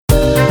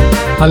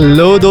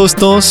Hello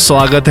दोस्तों,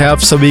 स्वागत है आप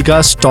सभी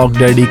का स्टॉक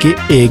डैडी के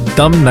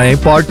एकदम नए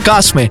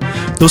पॉडकास्ट में।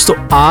 दोस्तों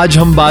आज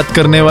हम बात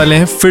करने वाले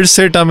हैं फिर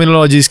से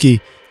टर्मिनोलॉजीज की।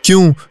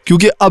 क्यों?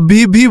 क्योंकि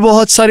अभी भी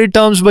बहुत सारी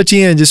टर्म्स बची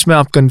हैं जिसमें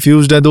आप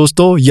कंफ्यूज्ड हैं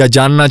दोस्तों, या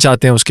जानना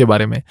चाहते हैं उसके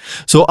बारे में।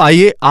 सो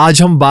आइए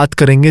आज हम बात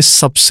करेंगे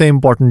सबसे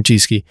इंपॉर्टेंट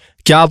चीज की।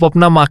 क्या आप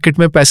अपना मार्केट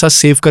में पैसा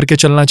सेव करके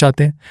चलना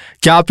चाहते हैं?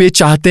 क्या आप ये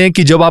चाहते हैं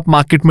कि जब आप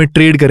मार्केट में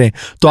ट्रेड करें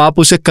तो आप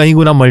उसे कई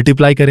गुना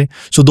मल्टीप्लाई करें?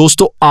 सो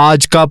दोस्तों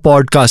आज का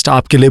पॉडकास्ट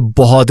आपके लिए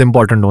बहुत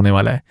इंपॉर्टेंट होने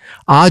वाला है।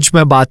 आज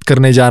मैं बात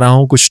करने जा रहा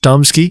हूं कुछ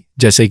टर्म्स की,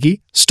 जैसे कि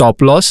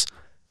स्टॉप लॉस,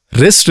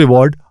 रिस्क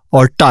रिवॉर्ड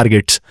और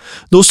टारगेट्स।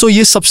 दोस्तों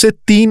ये सबसे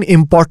 3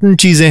 इंपॉर्टेंट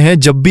चीजें हैं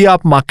जब भी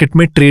आप मार्केट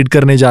में ट्रेड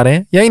करने जा रहे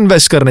हैं या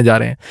इन्वेस्ट करने जा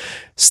रहे हैं।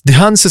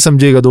 ध्यान से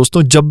समझिएगा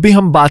दोस्तों, जब भी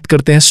हम बात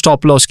करते हैं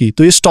स्टॉप लॉस की,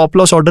 तो ये स्टॉप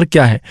लॉस ऑर्डर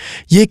क्या है?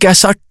 ये एक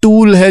ऐसा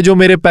टूल है जो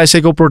मेरे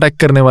पैसे को प्रोटेक्ट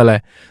करने वाला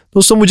है।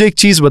 दोस्तों मुझे एक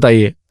चीज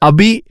बताइए,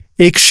 अभी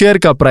एक शेयर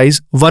का प्राइस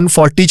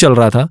 140 चल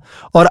रहा था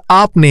और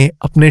आपने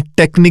अपने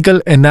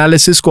टेक्निकल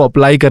एनालिसिस को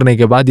अप्लाई करने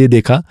के बाद ये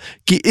देखा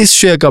कि इस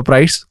शेयर का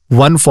प्राइस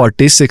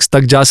 146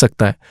 तक जा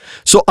सकता है।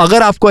 सो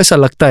अगर आपको ऐसा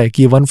लगता है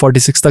कि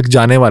 146 तक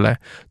जाने वाला है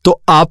तो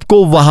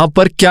आपको वहां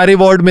पर क्या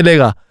रिवॉर्ड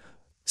मिलेगा?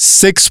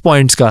 6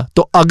 पॉइंट्स का।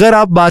 तो अगर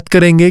आप बात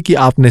करेंगे कि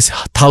आपने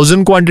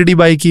 1000 क्वांटिटी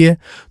बाई की है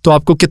तो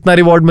आपको कितना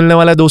रिवॉर्ड मिलने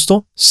वाला है दोस्तों?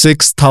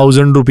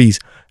 6000 रुपीज।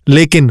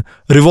 लेकिन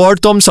रिवॉर्ड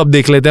तो हम सब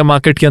देख लेते हैं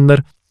मार्केट के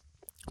अंदर,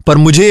 पर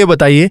मुझे ये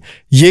बताइए,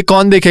 ये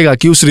कौन देखेगा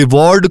कि उस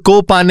रिवॉर्ड को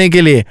पाने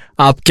के लिए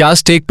आप क्या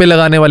स्टेक पे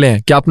लगाने वाले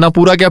हैं? क्या अपना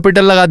पूरा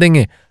कैपिटल लगा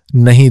देंगे?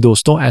 नहीं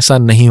दोस्तों, ऐसा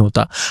नहीं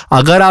होता।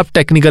 अगर आप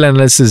टेक्निकल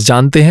एनालिसिस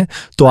जानते हैं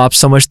तो आप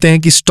समझते हैं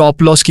कि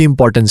स्टॉप लॉस की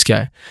इंपॉर्टेंस क्या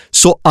है।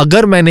 सो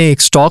अगर मैंने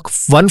एक स्टॉक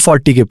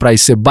 140 के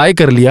प्राइस से बाय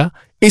कर लिया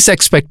इस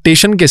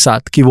एक्सपेक्टेशन के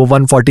साथ कि वो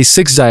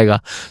 146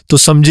 जाएगा, तो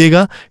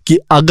समझिएगा कि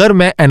अगर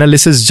मैं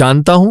एनालिसिस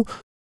जानता हूं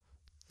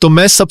तो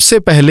मैं सबसे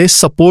पहले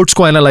सपोर्ट्स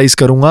को एनालाइज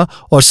करूंगा,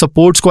 और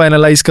सपोर्ट्स को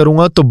एनालाइज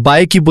करूंगा तो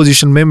बाय की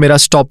पोजीशन में मेरा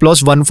स्टॉप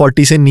लॉस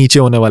 140 से नीचे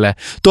होने वाला है।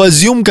 तो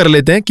अज्यूम कर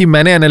लेते हैं कि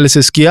मैंने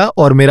एनालिसिस किया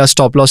और मेरा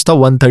स्टॉप लॉस था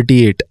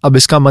 138। अब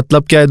इसका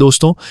मतलब क्या है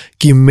दोस्तों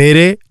कि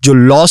मेरे जो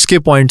लॉस के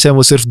पॉइंट्स हैं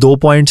वो सिर्फ 2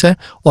 पॉइंट्स हैं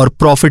और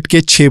प्रॉफिट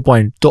के 6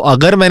 पॉइंट। तो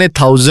अगर मैंने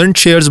 1000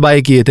 शेयर्स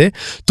बाय किए थे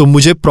तो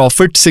मुझे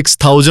प्रॉफिट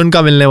 6000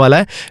 का मिलने वाला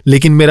है,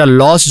 लेकिन मेरा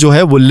लॉस जो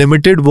है वो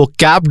लिमिटेड, वो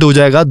कैप्ड हो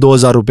जाएगा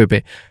 2000 रुपए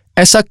पे।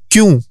 ऐसा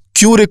क्यों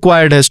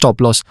रिक्वायर्ड है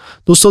स्टॉप लॉस?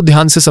 दोस्तों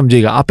ध्यान से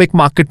समझिएगा, आप एक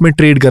मार्केट में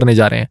ट्रेड करने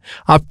जा रहे हैं,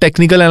 आप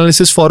टेक्निकल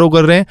एनालिसिस फॉलो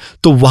कर रहे हैं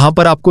तो वहां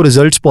पर आपको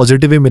रिजल्ट्स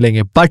पॉजिटिव ही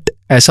मिलेंगे। बट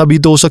ऐसा भी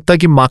तो हो सकता है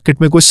कि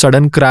मार्केट में कोई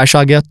सडन क्रैश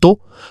आ गया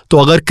तो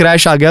अगर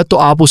क्रैश आ गया तो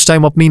आप उस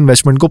टाइम अपनी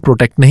इन्वेस्टमेंट को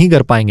प्रोटेक्ट नहीं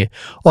कर पाएंगे।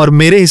 और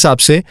मेरे हिसाब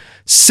से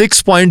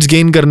 6 पॉइंट्स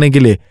गेन करने के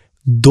लिए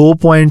 2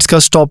 पॉइंट्स का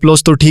स्टॉप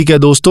लॉस तो ठीक है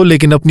दोस्तों,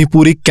 लेकिन अपनी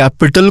पूरी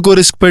कैपिटल को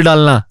रिस्क पे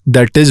डालना,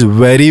 that is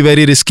very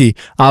very risky.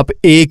 आप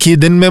एक ही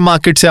दिन में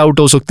मार्केट से आउट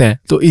हो सकते हैं,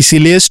 तो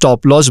इसीलिए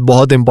स्टॉप लॉस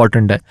बहुत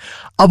इंपॉर्टेंट है।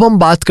 अब हम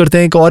बात करते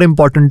हैं एक और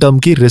इंपॉर्टेंट टर्म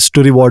की, रिस्क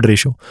टू रिवॉर्ड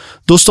रेशियो।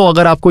 दोस्तों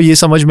अगर आपको ये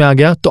समझ में आ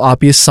गया तो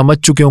आप ये समझ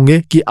चुके होंगे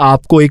कि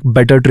आपको एक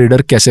बेटर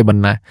ट्रेडर कैसे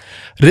बनना है।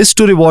 रिस्क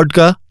टू रिवॉर्ड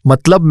का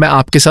मतलब मैं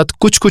आपके साथ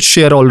कुछ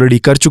शेयर ऑलरेडी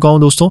कर चुका हूं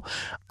दोस्तों।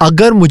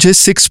 अगर मुझे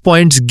 6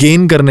 पॉइंट्स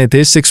गेन करने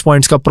थे, 6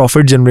 पॉइंट्स का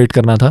प्रॉफिट जनरेट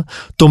करना था,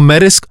 तो मैं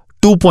रिस्क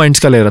 2 पॉइंट्स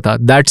का ले रहा था।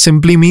 दैट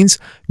सिंपली मीन्स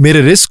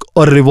मेरे रिस्क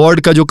और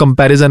रिवॉर्ड का जो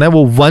कंपैरिजन है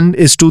वो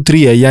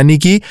 1:3 है। यानी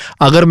कि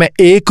अगर मैं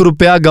 1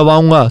 रुपया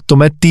गवाऊंगा तो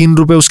मैं 3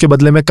 रुपए उसके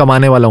बदले में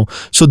कमाने वाला हूं।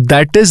 So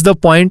that is the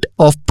point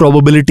of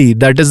probability,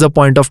 that is the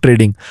point of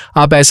trading.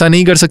 आप ऐसा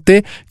नहीं कर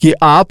सकते कि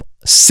आप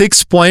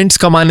 6 पॉइंट्स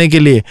कमाने के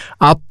लिए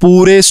आप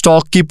पूरे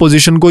स्टॉक की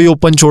पोजीशन को ही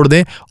ओपन छोड़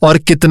दें और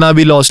कितना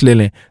भी लॉस ले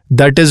लें।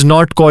 That is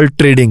not called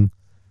trading.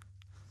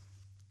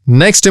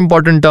 Next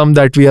important term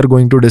that we are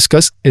going to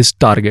discuss is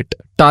target.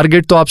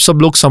 Target तो आप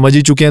सब लोग समझ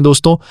ही चुके हैं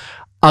दोस्तों।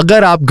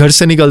 अगर आप घर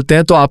से निकलते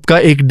हैं तो आपका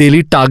एक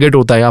डेली टारगेट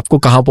होता है, आपको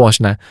कहां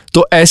पहुंचना है।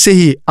 तो ऐसे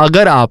ही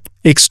अगर आप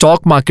एक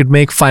स्टॉक मार्केट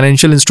में एक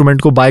फाइनेंशियल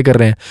इंस्ट्रूमेंट को बाय कर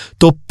रहे हैं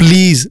तो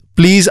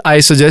please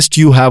I suggest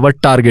you have a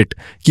target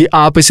कि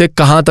आप इसे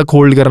कहां तक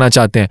होल्ड करना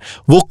चाहते हैं।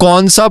 वो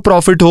कौन सा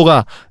प्रॉफिट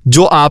होगा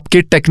जो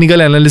आपके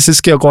टेक्निकल एनालिसिस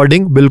के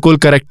अकॉर्डिंग बिल्कुल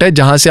करेक्ट है,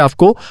 जहां से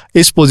आपको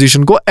इस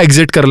पोजीशन को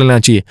एग्जिट कर लेना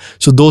चाहिए।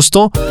 सो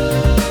दोस्तों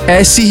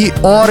ऐसी ही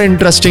और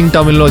इंटरेस्टिंग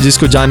टर्मिनोलॉजीज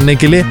को जानने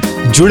के लिए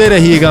जुड़े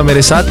रहिएगा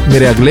मेरे साथ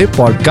मेरे अगले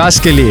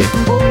पॉडकास्ट के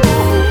लिए।